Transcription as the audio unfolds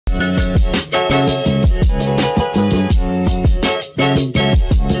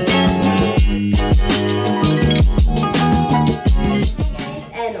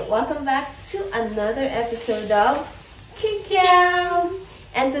of KEE-cam!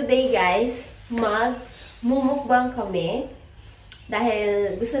 And today guys, mag-mumukbang kami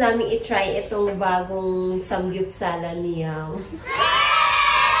dahil gusto namin i-try itong bagong samgyupsala niya.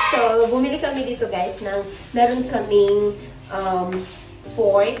 So, bumili kami dito guys ng meron kaming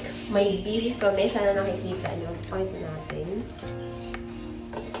pork, may beef kami. Sana nakikita nyo. Pakita natin.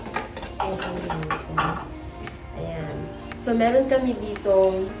 Ayan. So, meron kami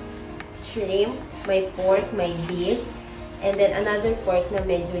ditong shrimp, may pork, may beef, and then another pork na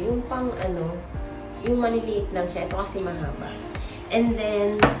medyo yung pang yung maliliit lang siya. Ito kasi mahaba. And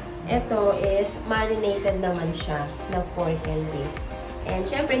then, ito is marinated naman siya na pork and beef. And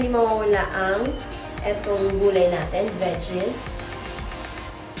syempre, hindi mawawala ang etong gulay natin, veggies.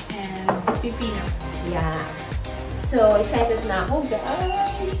 And pipino. Yeah. So, excited na ako,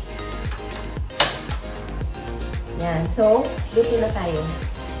 guys! Yan. So, luto na tayo.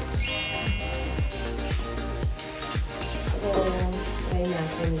 So, try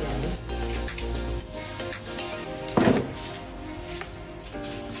natin yan.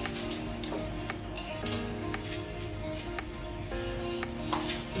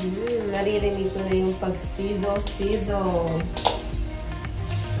 Naririnig ko na yung pag-sizzle.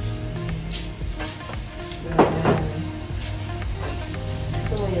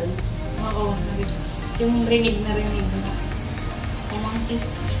 Gusto mo yun? Oo. Yung rinig na kumangkit.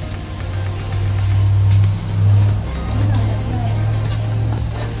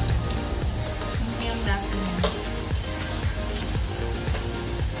 Yung dati na.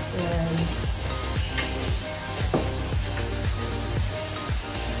 Yan.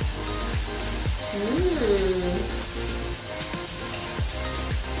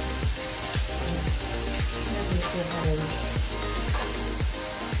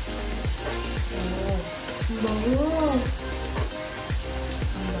 Bango!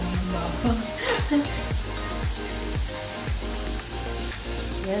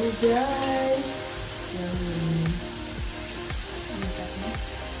 Yan guys!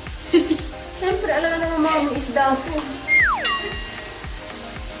 Siyempre, alam na naman mga isda ko.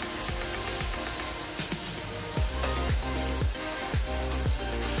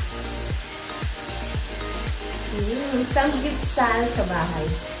 Samgyupsal sa bahay.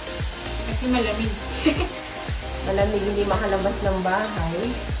 Kasi malamig. Malamig, hindi makalabas ng bahay.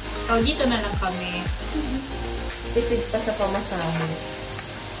 So, dito na lang kami. Tipid pa sa pamasahe.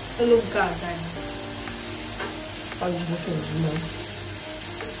 Tulog ka agad. Pagbusog mo.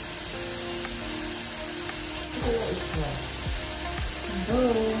 Ito na isla.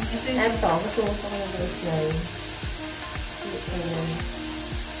 Ito, gusto ko na isla. Ito na.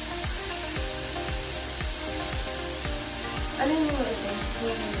 Ano yung mga ito?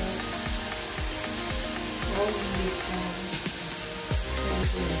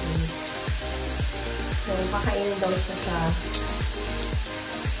 So, kakainin daw siya sa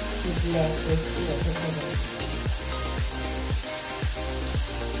with lettuce.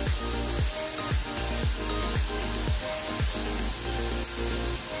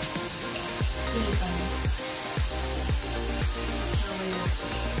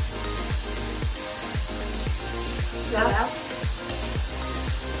 Sarap.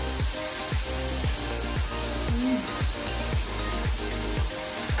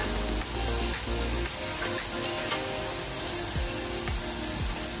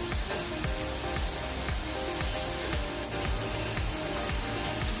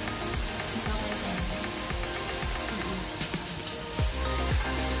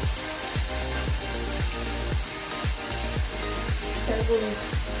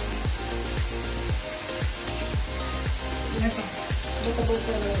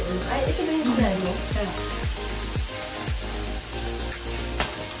 Ay, ito ba yung kulay mo?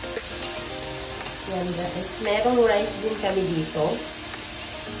 Yan guys. Merong rice din kami dito.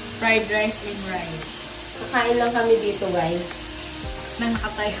 Fried rice and rice. Kakain lang kami dito guys. Nang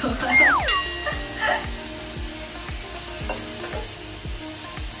nakatayo.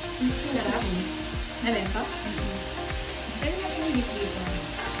 Sarap. Nalin pa? Pero natin dito.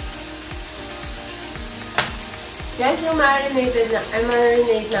 Guys, yung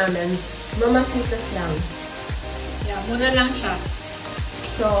marinate namin, mamasitas lang. Yeah, mura lang siya.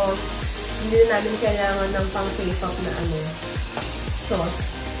 So, hindi na namin kailangan ng pang-K-pop na sauce.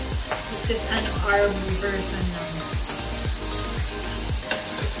 This is an Arab version lang.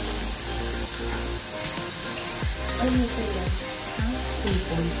 Ano ito yan?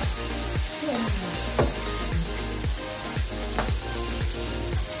 Sipon.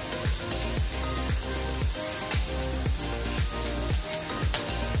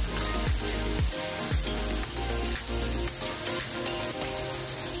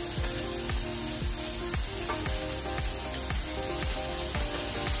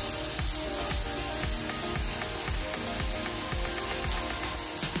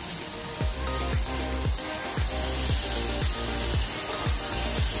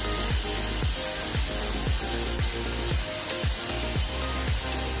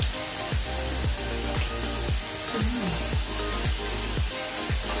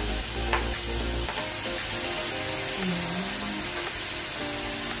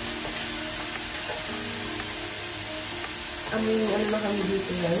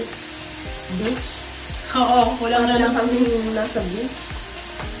 dito guys. Beach. Oo, kulang na lang kami nasa beach.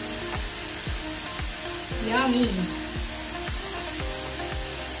 Yummy!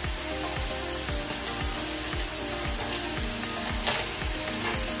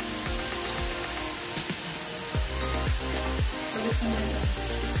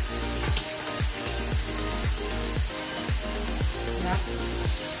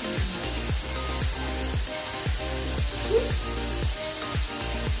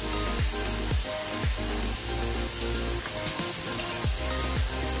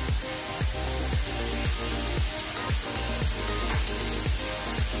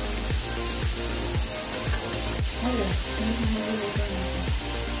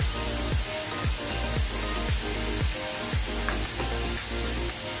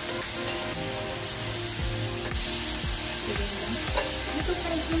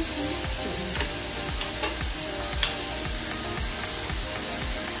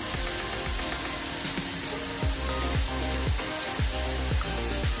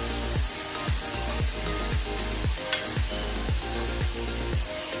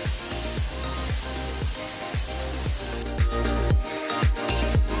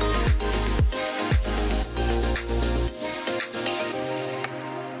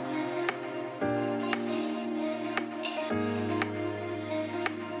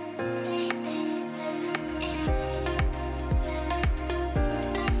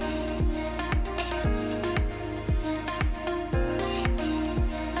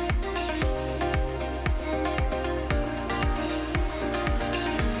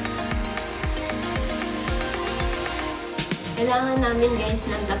 Kailangan namin guys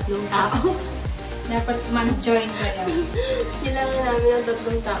ng 3 tao. Dapat man-join kayo. Kailangan namin ng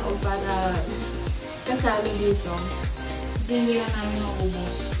 3 tao para kasali dito. Hindi lang namin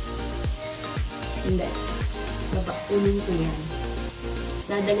maubos. Hindi. Unin ko yan.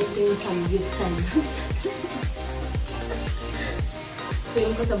 Dadalhin ko yung samgyupsal. So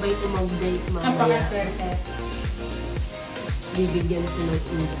yung kasabay ko mag-break mamaya. Napaka-swerte. Bibigyan ko ng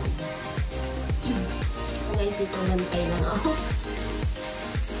ulam. Guys, dito bantay lang ako.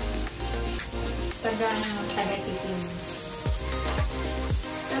 Taga-tikim.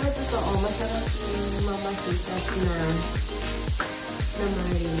 Pero totoo, masarap yung mamasitas na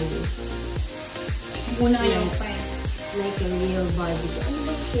marinade. Una ayaw pa eh. Like a real barbecue. Ano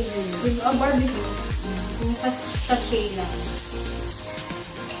ba kayo? Yung barbecue. Yung sachet lang.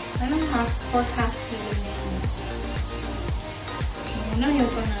 Parang half kilo na yun. Una ayaw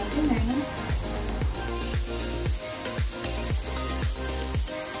pa natin eh. No?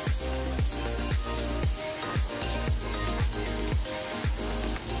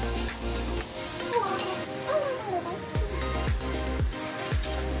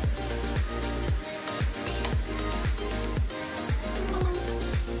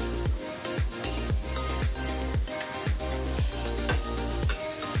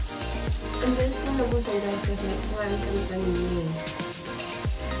 Ang best ko nabutay guys kasi kumain kami kanina.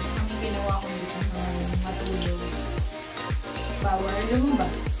 Ang ginawa ko dito na matulog. Bawal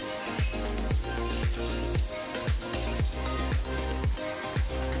lumabas.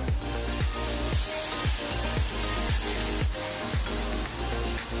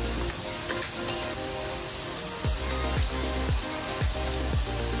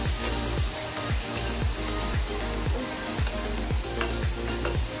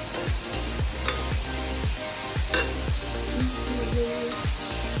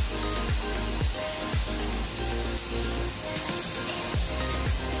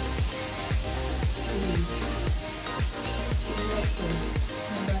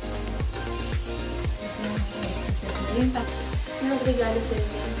 Ano regalo sa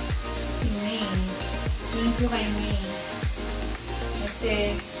inyo? Si May. Thank you kay May.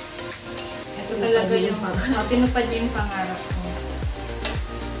 Kasi, ito talaga yung tinupad niya yung pangarap ko.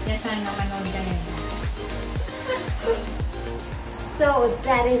 Kaya sana manood ka nila. So,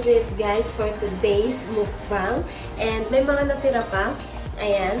 that is it guys for today's mukbang. And may mga natira pa.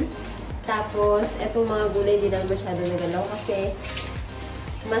 Ayan. Tapos, etong mga gulay hindi naman masyado nagalaw kasi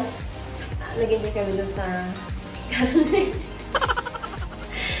mas lagyan niya kami doon sa karne.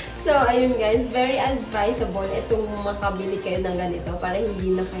 So, ayun guys, very advisable itong makabili kayo ng ganito para hindi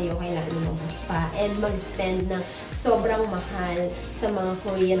na kayo kailangan lumabas pa and mag-spend ng sobrang mahal sa mga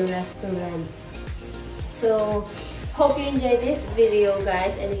Korean restaurant. So, hope you enjoyed this video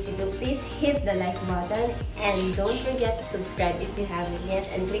guys, and if you do, please hit the like button and don't forget to subscribe if you haven't yet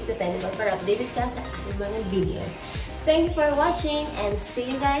and click the bell button para updated ka sa aking mga videos. Thank you for watching and see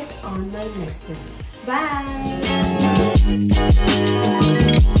you guys on my next video. Bye!